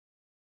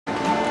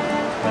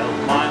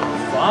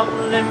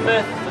from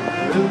Lambeth, the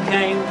crew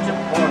came to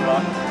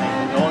Porlock.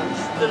 They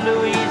launched the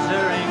Louisa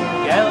in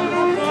gales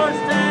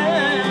forced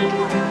end.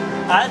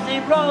 As they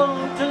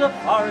rowed to the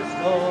forest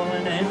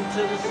going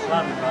into the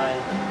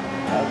sunrise,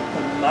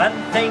 welcome and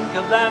think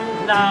of them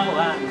now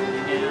and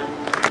again.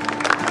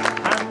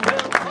 And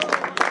we'll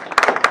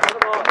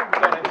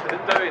gone into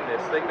doing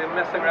this. They've been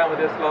messing around with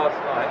this last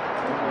night.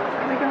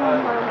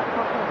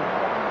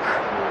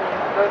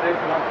 I don't know if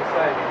you want to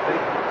say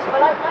anything. Well,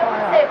 I want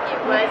to say a few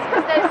words,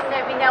 because those who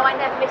know me know I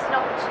never miss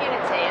an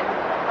opportunity, and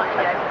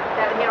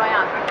here I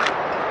am.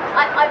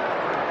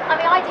 I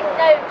mean, I didn't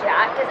know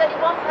Jack. There's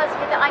only one person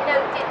that I know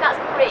did, and that's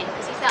Bryn,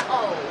 because he's that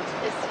old.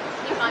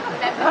 You might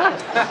remember him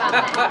from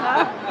family.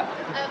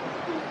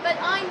 But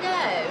I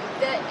know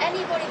that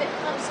anybody that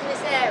comes from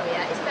this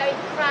area is very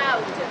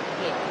proud of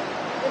him.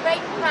 We're very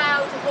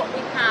proud of what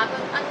we have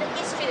and the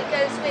history that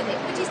goes with it,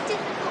 which is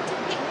difficult to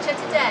picture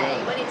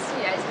today when it's,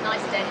 it's a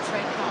nice day and it's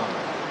very calm.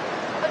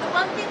 But the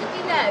one thing that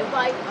we know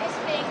by this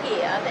being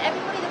here, that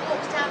everybody that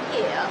walks down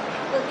here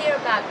will hear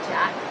about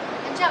Jack,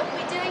 and Jack will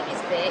be doing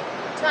his bit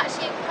to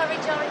actually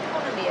encourage our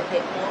economy a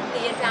bit more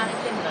here down in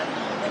Finland,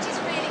 which is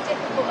really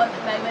difficult at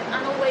the moment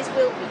and always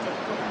will be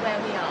difficult where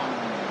we are.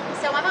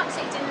 So I'm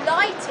absolutely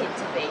delighted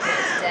to be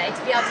here today,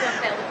 to be able to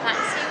unveil the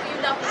plaque, see all you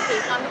lovely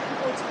people. I'm looking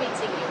forward to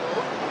meeting you all.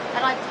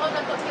 And I'm told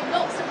I've got to give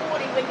lots of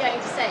warning when going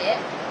to say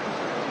it.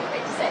 Are you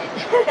ready to say it?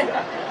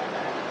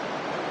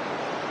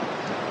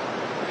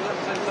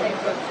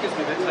 Excuse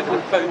me, let's take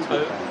a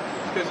photo.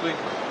 Excuse me.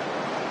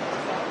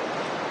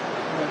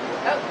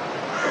 Oh.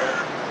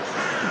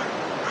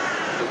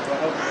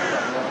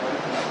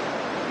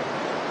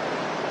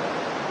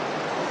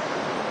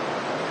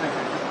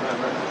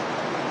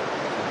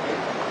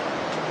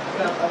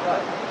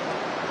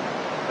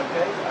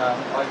 Okay,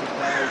 I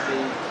declare the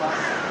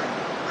plaque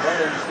well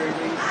and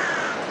truly.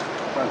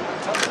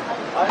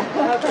 I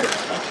have it.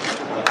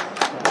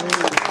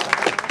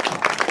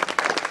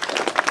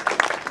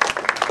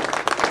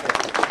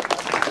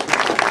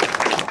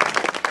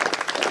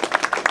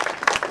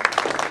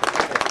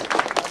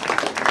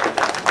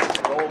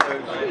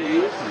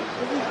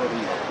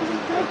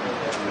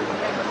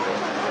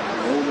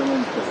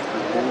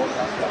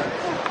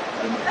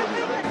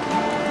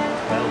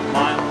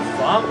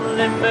 From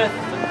Lambeth,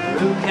 the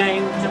crew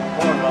came to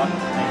Porlock.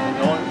 They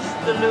launched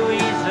the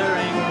Louisa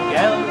in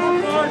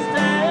gales forced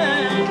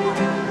end.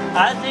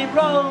 As they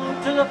rowed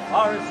to the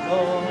forest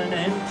going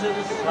into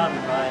the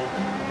sunrise,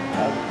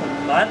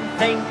 welcome and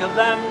think of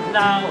them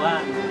now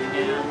and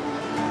again.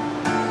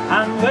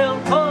 And we'll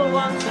pull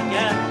once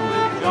again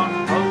with John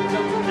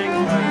Crocombe,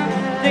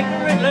 Dick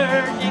Riddler,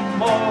 Dick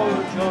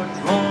Moore, George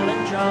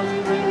Rowland, Charles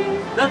Green,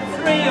 the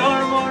 3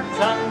 or more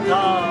tons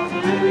of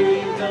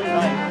Louisa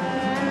life.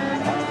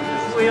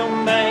 We'll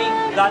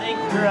make that it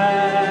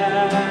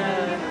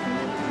crack.